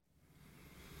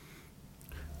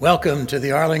Welcome to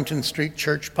the Arlington Street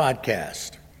Church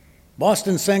Podcast.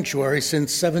 Boston Sanctuary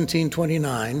since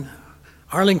 1729,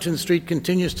 Arlington Street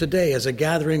continues today as a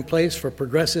gathering place for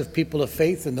progressive people of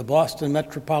faith in the Boston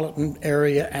metropolitan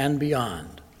area and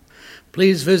beyond.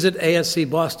 Please visit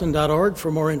ascboston.org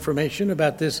for more information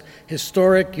about this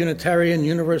historic Unitarian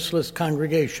Universalist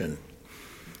congregation.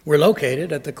 We're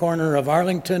located at the corner of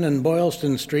Arlington and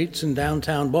Boylston Streets in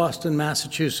downtown Boston,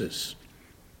 Massachusetts.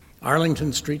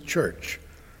 Arlington Street Church,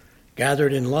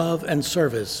 gathered in love and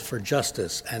service for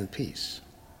justice and peace.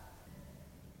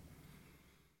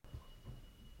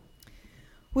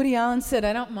 Woody Allen said,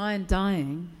 "I don't mind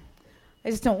dying.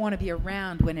 I just don't want to be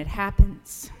around when it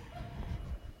happens."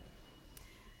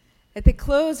 At the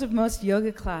close of most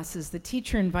yoga classes, the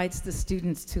teacher invites the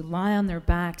students to lie on their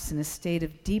backs in a state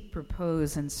of deep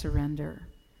repose and surrender.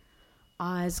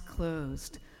 Eyes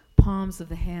closed, palms of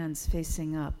the hands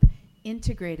facing up,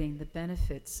 integrating the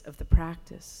benefits of the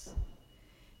practice.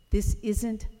 This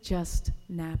isn't just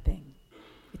napping.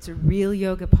 It's a real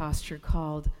yoga posture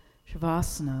called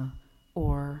Shavasana,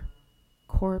 or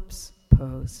corpse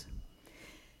pose.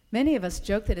 Many of us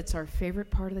joke that it's our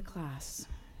favorite part of the class.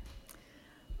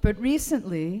 But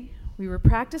recently, we were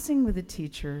practicing with a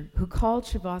teacher who called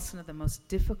Shavasana the most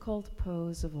difficult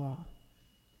pose of all.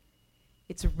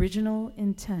 Its original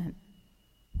intent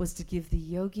was to give the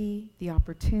yogi the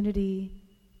opportunity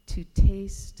to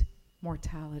taste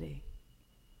mortality.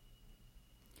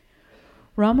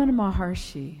 Ramana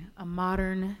Maharshi, a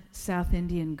modern South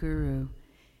Indian guru,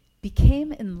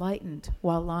 became enlightened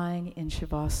while lying in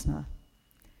Shavasana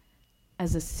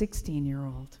as a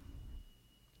 16-year-old.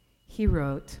 He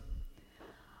wrote,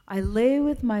 "I lay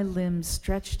with my limbs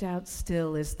stretched out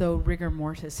still as though rigor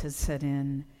mortis had set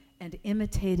in and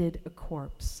imitated a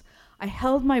corpse. I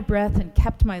held my breath and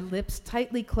kept my lips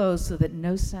tightly closed so that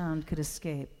no sound could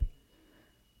escape.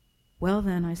 Well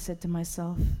then, I said to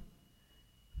myself,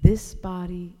 this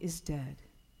body is dead.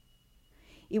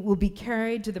 It will be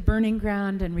carried to the burning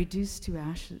ground and reduced to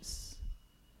ashes.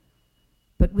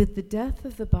 But with the death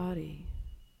of the body,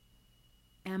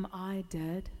 am I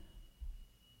dead?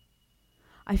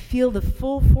 I feel the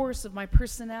full force of my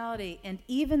personality and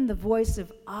even the voice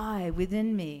of I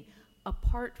within me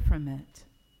apart from it.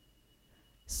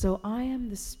 So I am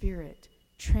the spirit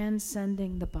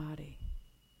transcending the body.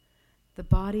 The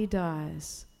body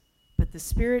dies, but the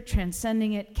spirit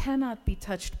transcending it cannot be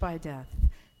touched by death.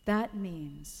 That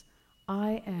means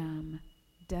I am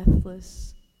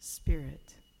deathless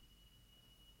spirit."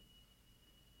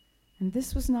 And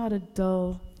this was not a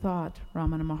dull thought,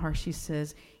 Ramana Maharshi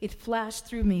says. It flashed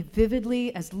through me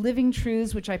vividly as living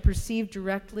truths which I perceived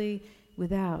directly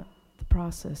without the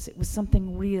process. It was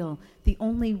something real, the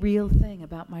only real thing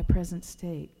about my present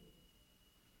state.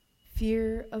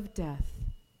 Fear of death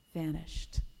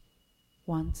vanished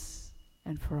once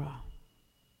and for all.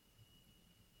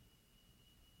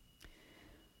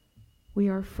 We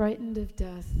are frightened of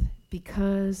death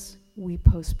because we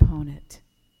postpone it.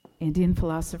 Indian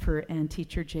philosopher and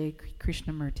teacher J.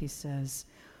 Krishnamurti says,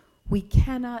 "We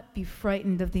cannot be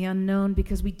frightened of the unknown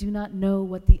because we do not know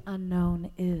what the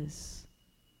unknown is."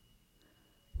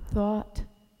 Thought,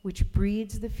 which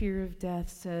breeds the fear of death,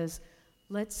 says,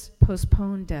 let's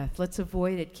postpone death, let's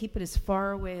avoid it, keep it as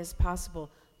far away as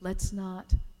possible, let's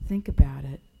not think about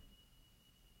it.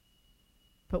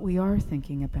 But we are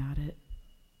thinking about it.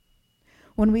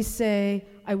 When we say,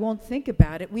 I won't think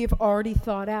about it, we have already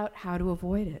thought out how to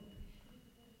avoid it.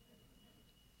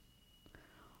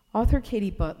 Author Katie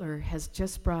Butler has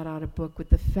just brought out a book with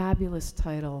the fabulous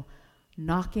title,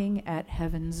 Knocking at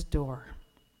Heaven's Door.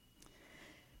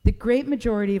 The great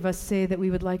majority of us say that we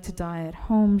would like to die at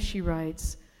home, she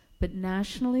writes, but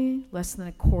nationally, less than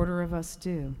a quarter of us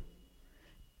do.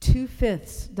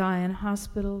 2/5 die in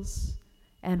hospitals,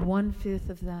 and 1/5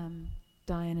 of them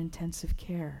die in intensive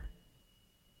care.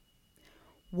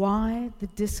 Why the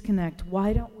disconnect?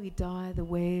 Why don't we die the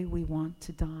way we want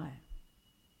to die?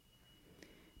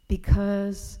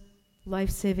 Because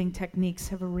life-saving techniques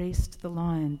have erased the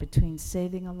line between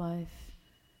saving a life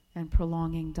and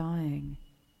prolonging dying.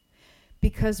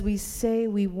 Because we say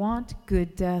we want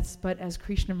good deaths, but as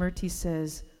Krishnamurti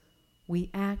says,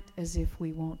 we act as if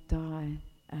we won't die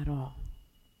at all.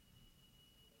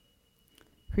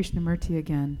 Krishnamurti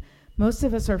again. Most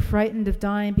of us are frightened of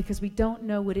dying because we don't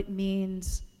know what it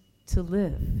means to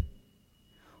live.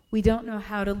 We don't know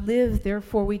how to live,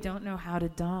 therefore we don't know how to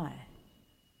die.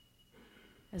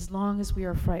 As long as we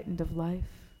are frightened of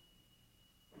life,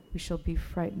 we shall be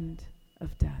frightened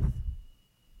of death.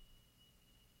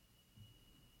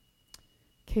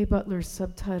 Kay Butler's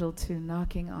subtitle to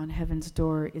Knocking on Heaven's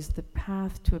Door is The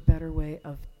Path to a Better Way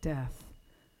of Death.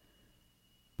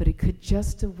 but it could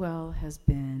just as well has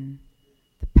been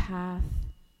the path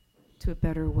to a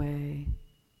better way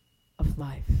of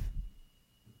life.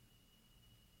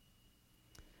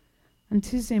 On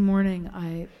Tuesday morning,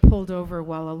 I pulled over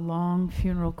while a long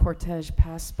funeral cortege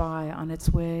passed by on its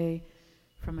way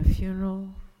from a funeral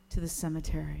to the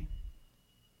cemetery.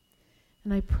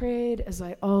 And I prayed, as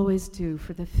I always do,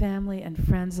 for the family and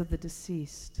friends of the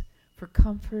deceased, for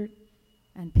comfort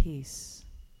and peace.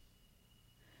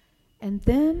 And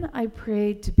then I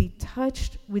prayed to be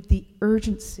touched with the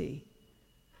urgency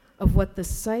of what the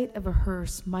sight of a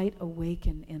hearse might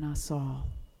awaken in us all.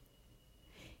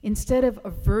 Instead of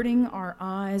averting our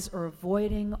eyes or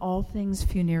avoiding all things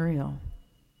funereal,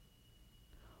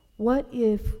 what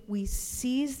if we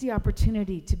seize the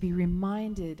opportunity to be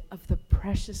reminded of the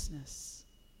preciousness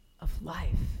of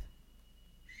life?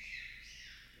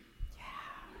 Yeah.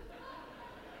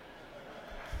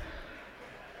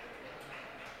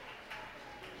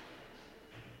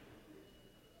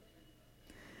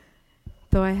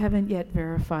 Though I haven't yet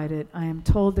verified it, I am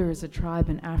told there is a tribe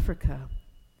in Africa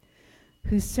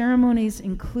whose ceremonies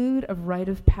include a rite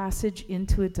of passage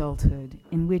into adulthood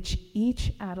in which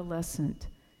each adolescent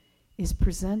is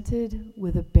presented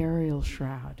with a burial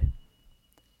shroud,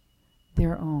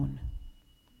 their own.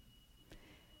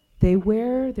 They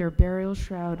wear their burial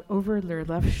shroud over their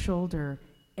left shoulder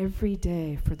every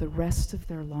day for the rest of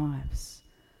their lives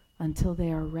until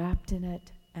they are wrapped in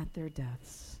it at their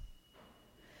deaths.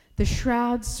 The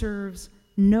shroud serves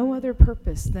no other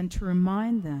purpose than to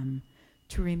remind them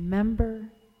to remember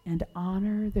and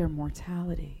honor their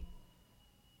mortality,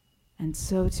 and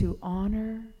so to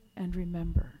honor and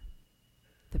remember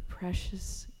the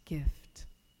precious gift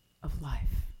of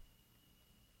life.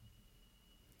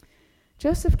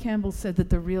 Joseph Campbell said that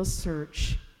the real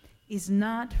search is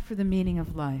not for the meaning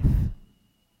of life,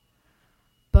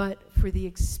 but for the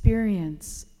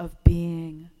experience of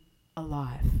being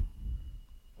alive.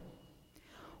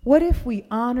 What if we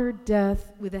honored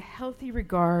death with a healthy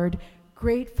regard,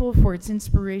 grateful for its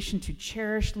inspiration to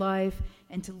cherish life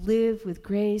and to live with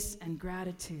grace and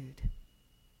gratitude?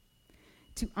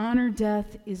 To honor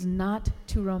death is not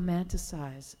to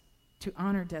romanticize. To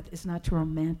honor death is not to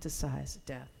romanticize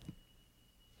death.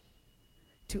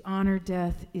 To honor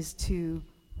death is to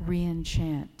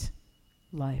re-enchant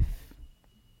life.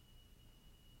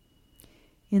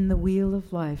 In The Wheel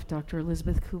of Life, Dr.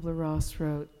 Elizabeth Kubler-Ross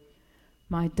wrote,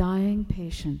 "My dying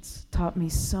patients taught me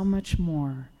so much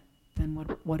more than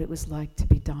what it was like to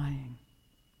be dying.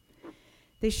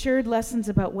 They shared lessons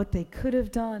about what they could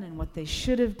have done and what they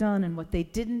should have done and what they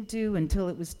didn't do until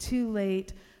it was too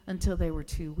late, until they were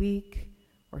too weak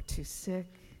or too sick.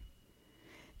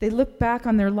 They looked back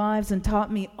on their lives and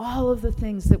taught me all of the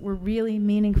things that were really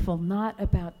meaningful, not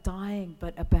about dying,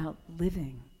 but about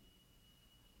living."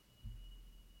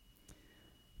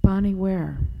 Bonnie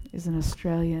Ware is an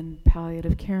Australian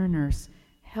palliative care nurse.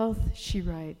 Health, she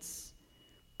writes,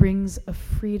 brings a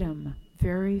freedom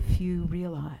very few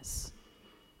realize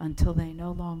until they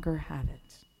no longer have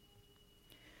it.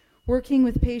 Working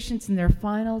with patients in their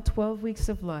final 12 weeks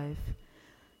of life,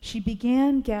 she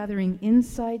began gathering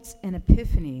insights and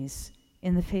epiphanies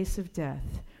in the face of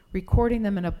death, recording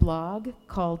them in a blog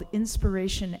called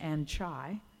Inspiration and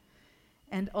Chai,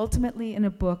 and ultimately in a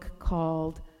book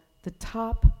called The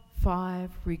Top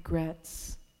 5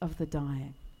 Regrets of the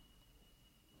Dying.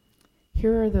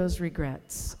 Here are those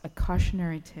regrets, a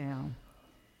cautionary tale.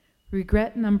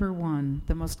 Regret number 1,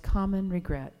 the most common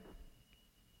regret.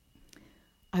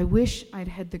 I wish I'd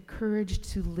had the courage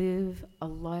to live a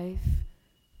life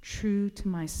true to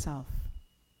myself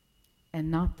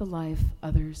and not the life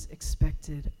others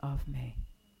expected of me.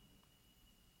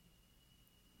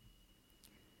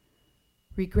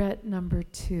 Regret number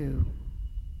 2,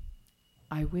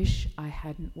 I wish I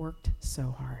hadn't worked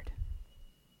so hard.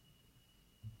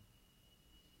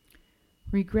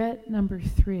 Regret number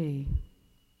 3,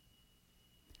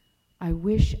 I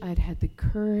wish I'd had the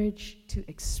courage to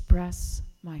express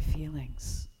my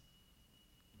feelings.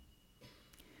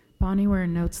 Bonnie Ware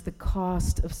notes the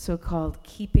cost of so-called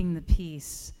keeping the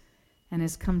peace and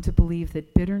has come to believe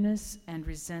that bitterness and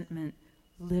resentment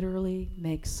literally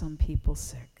make some people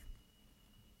sick.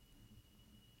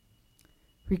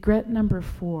 Regret number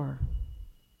 4,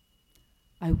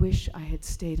 I wish I had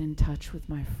stayed in touch with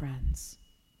my friends.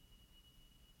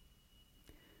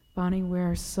 Bonnie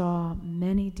Ware saw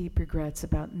many deep regrets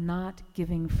about not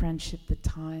giving friendship the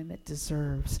time it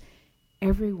deserves.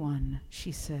 Everyone,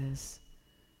 she says,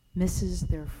 misses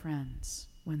their friends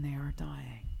when they are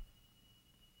dying.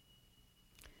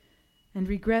 And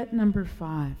regret number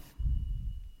 5,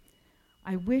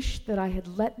 I wish that I had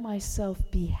let myself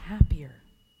be happier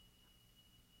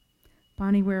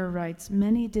Bonnie Ware writes,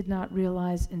 many did not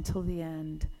realize until the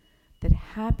end that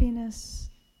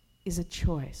happiness is a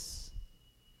choice.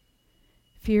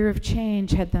 Fear of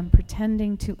change had them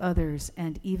pretending to others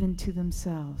and even to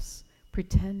themselves,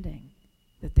 pretending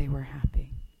that they were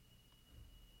happy.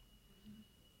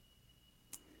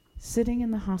 Sitting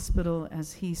in the hospital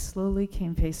as he slowly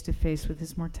came face to face with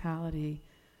his mortality,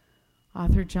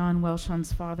 author John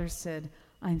Welshon's father said,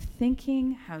 I'm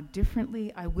thinking how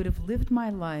differently I would have lived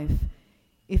my life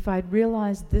if I'd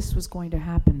realized this was going to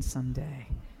happen someday.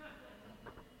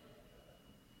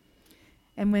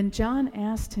 And when John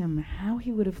asked him how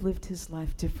he would have lived his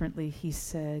life differently, he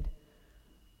said,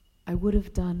 I would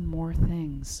have done more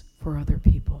things for other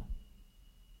people.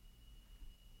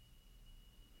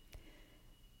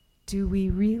 Do we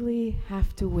really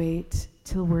have to wait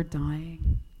till we're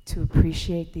dying to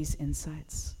appreciate these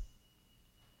insights?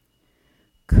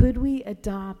 Could we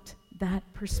adopt that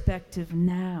perspective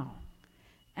now,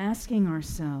 asking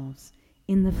ourselves,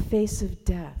 in the face of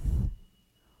death,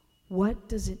 what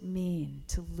does it mean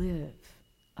to live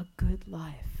a good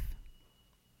life?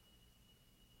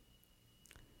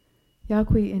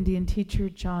 Yaqui Indian teacher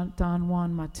Don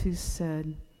Juan Matus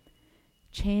said,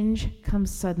 change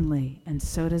comes suddenly, and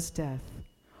so does death.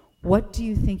 What do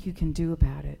you think you can do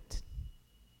about it?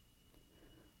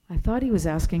 I thought he was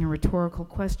asking a rhetorical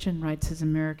question, writes his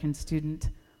American student,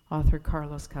 author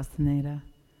Carlos Castaneda.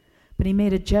 But he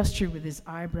made a gesture with his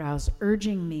eyebrows,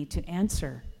 urging me to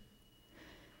answer.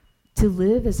 To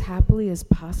live as happily as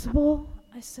possible,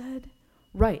 I said.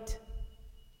 Right.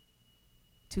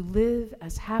 To live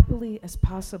as happily as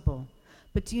possible.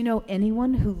 But do you know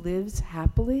anyone who lives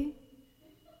happily?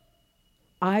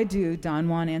 I do, Don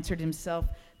Juan answered himself.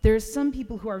 There are some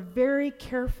people who are very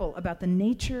careful about the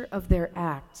nature of their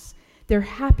acts. Their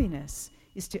happiness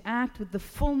is to act with the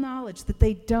full knowledge that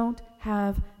they don't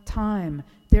have time.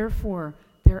 Therefore,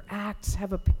 their acts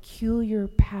have a peculiar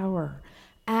power.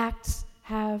 Acts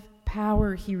have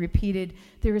power, he repeated.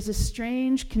 There is a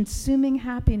strange, consuming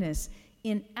happiness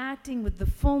in acting with the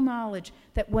full knowledge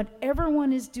that whatever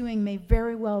one is doing may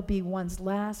very well be one's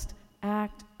last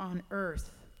act on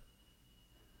earth.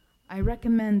 I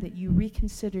recommend that you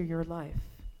reconsider your life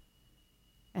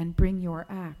and bring your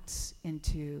acts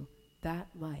into that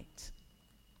light.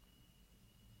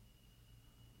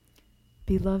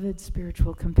 Beloved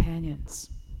spiritual companions,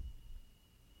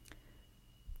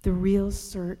 the real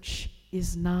search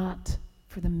is not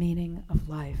for the meaning of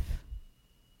life,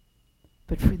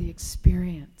 but for the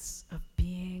experience of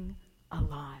being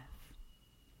alive.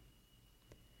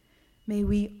 May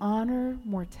we honor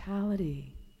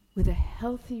mortality with a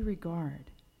healthy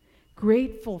regard,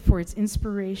 grateful for its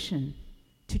inspiration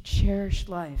to cherish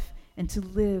life and to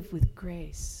live with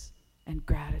grace and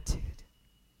gratitude.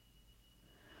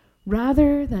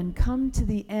 Rather than come to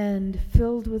the end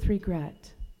filled with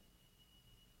regret,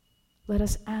 let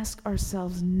us ask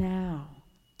ourselves now,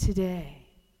 today,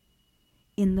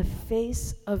 in the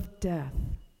face of death,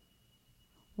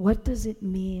 what does it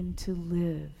mean to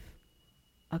live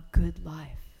a good life?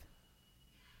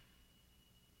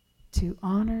 To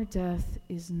honor death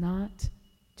is not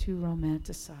to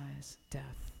romanticize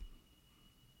death.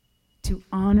 To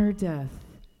honor death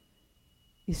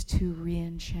is to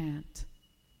re-enchant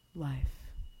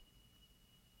life.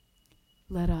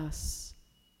 Let us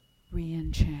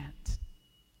re-enchant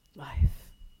life.